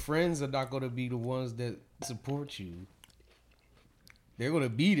 your friends are not going to be the ones that support you. They're going to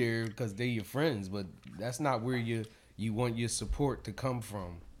be there because they're your friends, but that's not where you want your support to come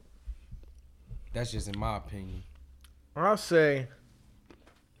from. That's just in my opinion. I'll say,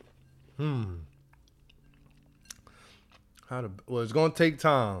 it's going to take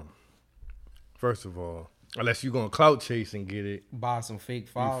time, first of all. Unless you're going to clout chase and get it. Buy some fake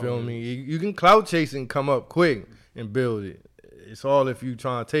followers. You feel me? You can clout chase and come up quick and build it. It's all if you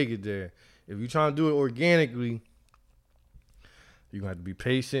trying to take it there. If you trying to do it organically, you're going to have to be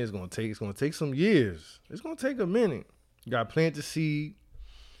patient. It's going to take some years. It's going to take a minute. You got to plant the seed.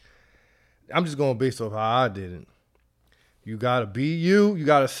 I'm just going based off how I did it. You got to be you. You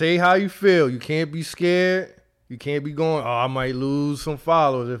got to say how you feel. You can't be scared. You can't be going, I might lose some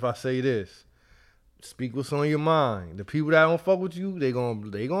followers if I say this. Speak what's on your mind. The people that don't fuck with you, they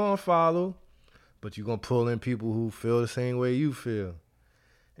gonna follow, but you gonna pull in people who feel the same way you feel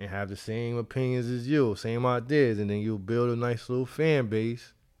and have the same opinions as you, same ideas, and then you'll build a nice little fan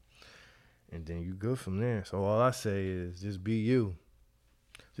base, and then you good from there. So all I say is just be you.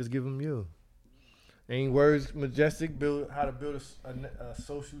 Just give them you. Any words, Majestic? How to build a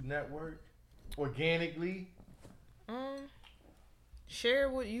social network organically? Share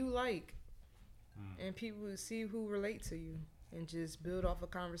what you like. And people will see who relate to you and just build off of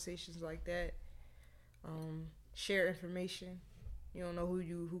conversations like that. Share information. You don't know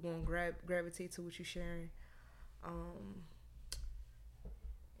who gonna gravitate to what you sharing.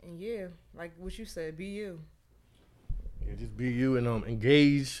 And yeah, like what you said, be you. Yeah, just be you and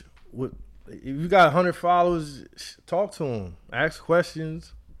engage with. If you got 100 followers, talk to them. Ask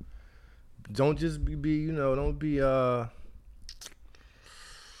questions. Don't just be don't be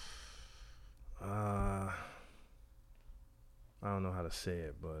I don't know how to say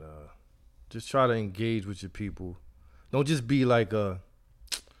it, but just try to engage with your people. Don't just be like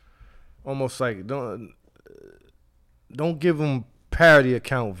almost like don't give them parody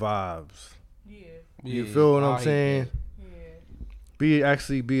account vibes. Yeah. You feel what I'm saying? Yeah. Be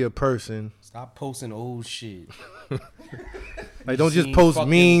a person. Stop posting old shit. Like don't just post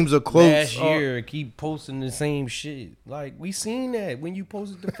memes or quotes. Last year, keep posting the same shit. Like we seen that when you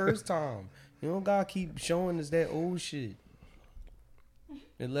posted the first time. You don't gotta keep showing us that old shit.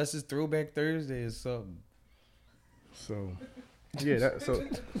 Unless it's Throwback Thursday or something. So, yeah,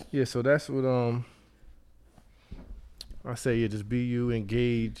 so that's what I say, yeah, just be you,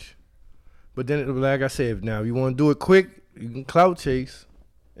 engage. But then, like I said, now if you want to do it quick, you can clout chase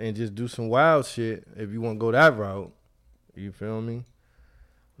and just do some wild shit. If you want to go that route, you feel me?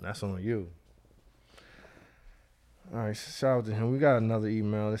 That's on you. All right, shout out to him. We got another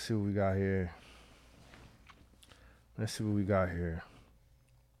email. Let's see what we got here.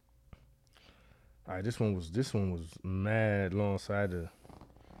 All right, this one was mad long, so I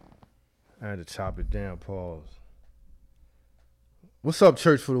had to chop it down. Pause. What's up,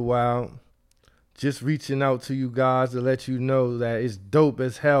 Church for the Wild? Just reaching out to you guys to let you know that it's dope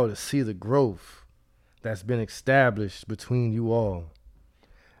as hell to see the growth that's been established between you all.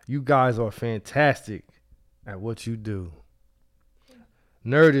 You guys are fantastic at what you do.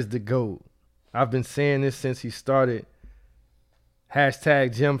 Nerd is the GOAT. I've been saying this since he started.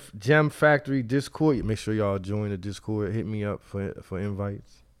 Hashtag Gem Factory Discord. Make sure y'all join the Discord. Hit me up for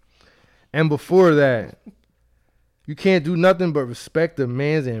invites. And before that, you can't do nothing but respect the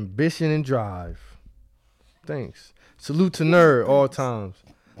man's ambition and drive. Thanks. Salute to Nerd all times.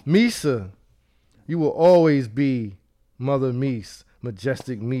 Misa, you will always be Mother Meese,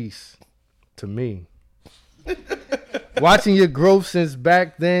 Majestic Meese to me. Watching your growth since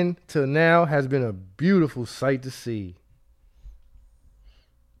back then till now has been a beautiful sight to see.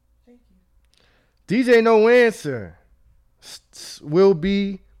 Thank you. DJ No Answer will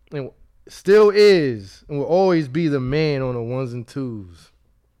be and still is and will always be the man on the ones and twos.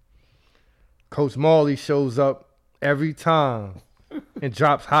 Coach Marley shows up every time and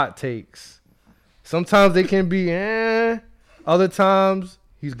drops hot takes. Sometimes they can be other times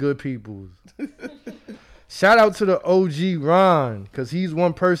he's good people. Shout out to the OG Ron, because he's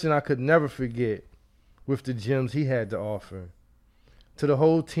one person I could never forget with the gems he had to offer. To the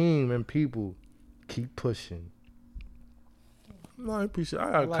whole team and people, keep pushing. No, I appreciate it.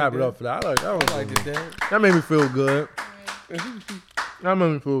 I gotta clap it up for that. I like it. That made me feel good. That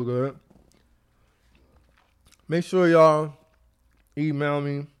made me feel good. Make sure y'all email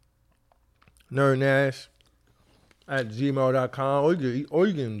me, nerdnash@gmail.com, or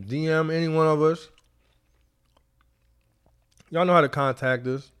you can DM any one of us. Y'all know how to contact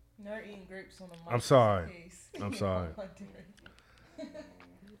us. Nerd eating grapes on the mic. I'm sorry.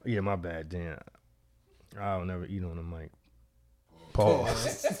 Yeah, my bad, Dan. I'll never eat on the mic.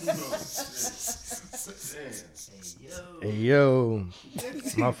 Pause. Hey, yo.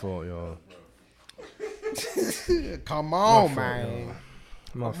 My fault, y'all. Come on, man.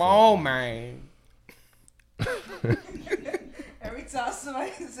 Come on, man. Every time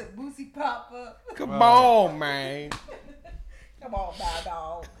somebody says Boosie pop up. Come on, man. Come on, now,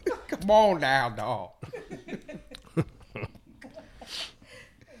 dog. Come on now, dog. Boosie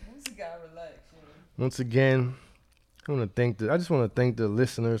gotta relax. Once again, I just want to thank the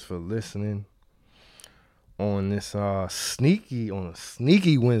listeners for listening on this sneaky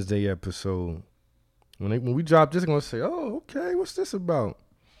Wednesday episode. When we drop this, I'm gonna say, "Oh, okay, what's this about?"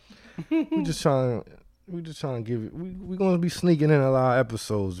 we just trying to give it. We're gonna be sneaking in a lot of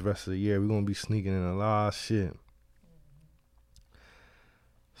episodes the rest of the year. We're gonna be sneaking in a lot of shit.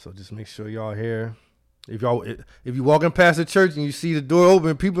 So just make sure y'all here. If you walking past the church and you see the door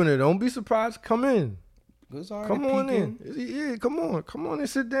open, people in there, don't be surprised. Come in. Come on in. Yeah, come on and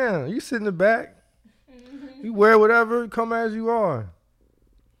sit down. You sit in the back. You wear whatever. Come as you are.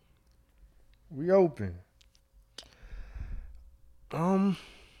 We open. Let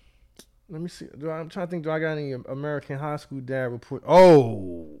me see. I'm trying to think. Do I got any American high school dad report?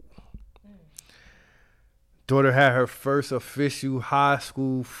 Oh. Daughter had her first official high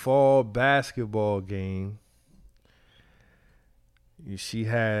school fall basketball game. She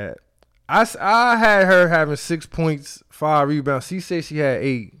had, I had her having 6 points, 5 rebounds. She said she had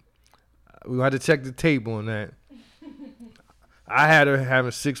 8. We had to check the tape on that. I had her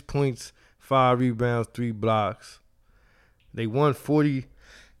having 6 points, 5 rebounds, 3 blocks. They won 40.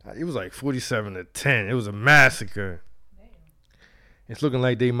 It was like 47-10. It was a massacre. It's looking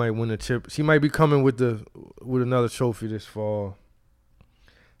like they might win the chip. She might be coming with another trophy this fall.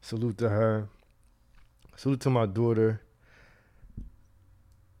 Salute to her. Salute to my daughter.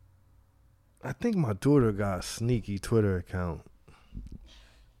 I think my daughter got a sneaky Twitter account.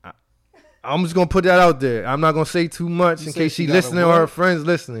 I'm just going to put that out there. I'm not going to say too much in case she listening or her friends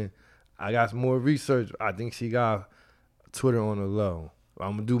listening. I got some more research. I think she got Twitter on the low.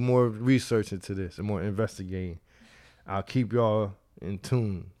 I'm going to do more research into this and more investigating. I'll keep y'all in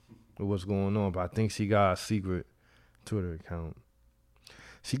tune with what's going on, but I think she got a secret Twitter account.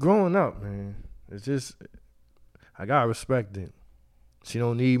 She growing up, man. It's just, I gotta respect it. She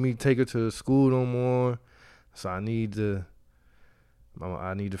don't need me to take her to school no more, so I need to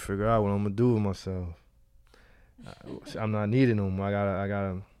figure out what I'm gonna do with myself. I'm not needing no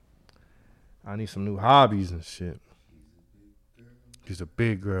more. I need some new hobbies and shit. She's a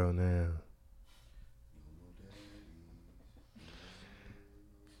big girl now.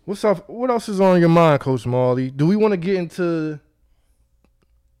 What's up? What else is on your mind, Coach Marley? Do we want to get into?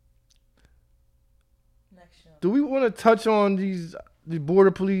 Next show. Do we want to touch on the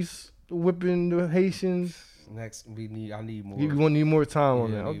border police whipping the Haitians? Next, I need more. You want need more time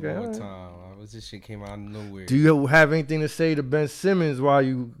on that? I need Okay. more All right. time. This shit came out of nowhere. Do you have anything to say to Ben Simmons while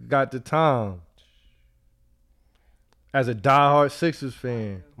you got the time? As a diehard Sixers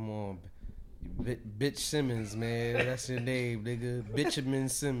fan. Come on, bitch Simmons, man. That's your name, nigga. Bitchamin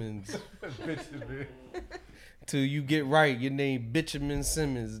Simmons. Till you get right, your name Bitchamin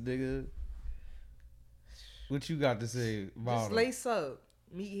Simmons, nigga. What you got to say about Just him? lace up,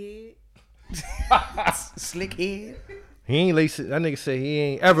 meathead. Slick head. He ain't lacing. That nigga said he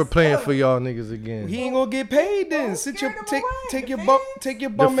ain't ever playing for y'all niggas again. He ain't gonna get paid then. Take your The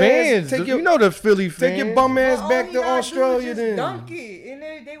bum fans, ass. you know the Philly fans. Take your bum ass All back you to gotta do is Australia just then. Dunk it,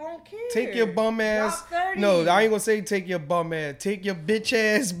 and they won't care. Take your bum ass. Drop 30. No, I ain't gonna say take your bum ass. Take your bitch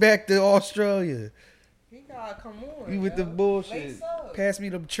ass back to Australia. You gotta come on. You with the yo. bullshit. Lace up. Pass me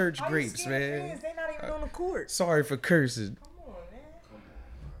them church How you grapes, scared of man. fans? They not even on the court. Sorry for cursing. Come on, man.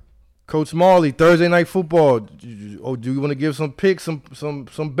 Coach Marley, Thursday night football. Do you want to give some picks,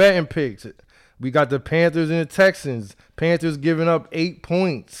 some betting picks? We got the Panthers and the Texans. Panthers giving up 8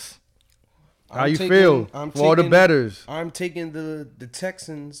 points. How you feel for all the bettors? I'm taking the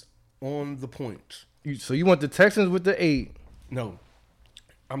Texans on the points. So you want the Texans with the 8? No,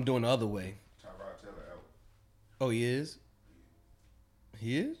 I'm doing the other way. Tyrod Taylor out. Oh, he is?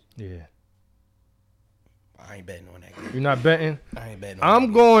 He is? Yeah. I ain't betting on that game. You're not betting? I ain't betting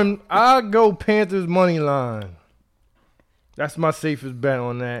on I go Panthers money line. That's my safest bet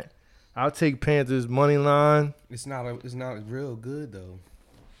on that. I'll take Panthers money line. It's not real good though.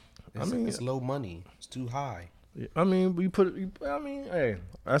 It's low money. It's too high. I mean, hey,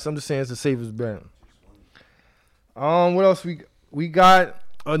 I'm just saying it's the safest bet. What else we got?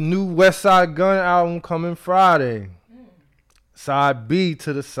 A new West Side Gun album coming Friday. Side B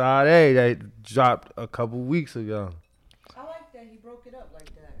to the side A that dropped a couple weeks ago. I like that he broke it up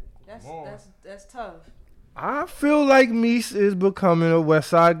like that. That's tough. I feel like Meese is becoming a West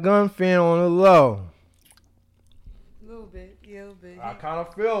Side Gun fan on the low. A little bit. I kind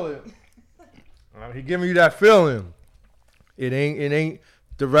of feel it. He giving you that feeling. It ain't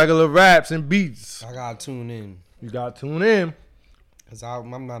the regular raps and beats. I gotta tune in. You gotta tune in. Cause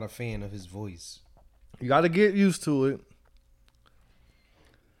I'm not a fan of his voice. You gotta get used to it.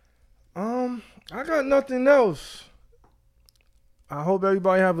 I got nothing else. I hope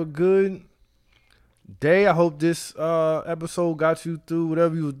everybody have a good day. I hope this episode got you through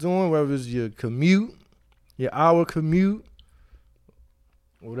whatever you was doing, whether it's your commute, your hour commute,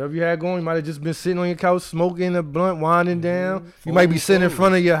 whatever you had going. You might have just been sitting on your couch smoking a blunt, winding down. You might be sitting in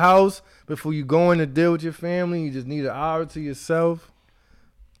front of your house before you go in to deal with your family. You just need an hour to yourself.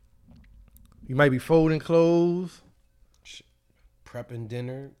 You might be folding clothes. Prepping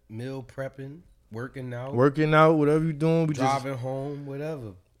dinner, meal prepping, working out, whatever you're doing. driving home,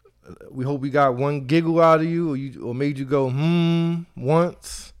 whatever. We hope we got one giggle out of you, or made you go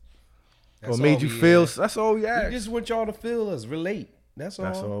once, That's or made all you we feel. ask. That's all we We ask. just want y'all to feel us, relate. That's all.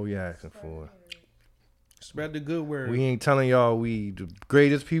 That's all we asking for. Spread the good word. We ain't telling y'all we the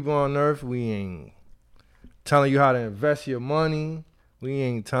greatest people on earth. We ain't telling you how to invest your money. We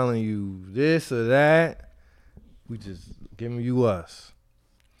ain't telling you this or that. We just giving you us.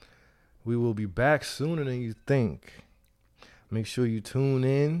 We will be back sooner than you think. Make sure you tune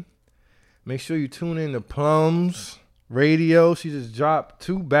in. Make sure you tune in to Plums Radio. She just dropped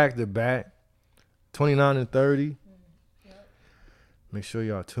 2 back-to-back, 29 and 30. Make sure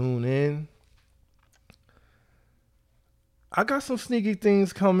y'all tune in. I got some sneaky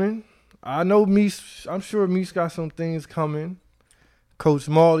things coming. I know Meese, I'm sure Meese got some things coming. Coach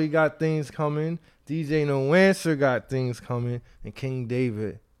Marley got things coming. DJ No Answer got things coming. And King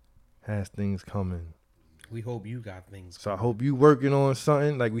David has things coming. We hope you got things. So I hope you working on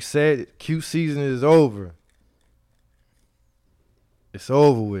something. Like we said, Q season is over. It's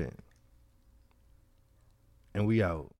over with. And we out.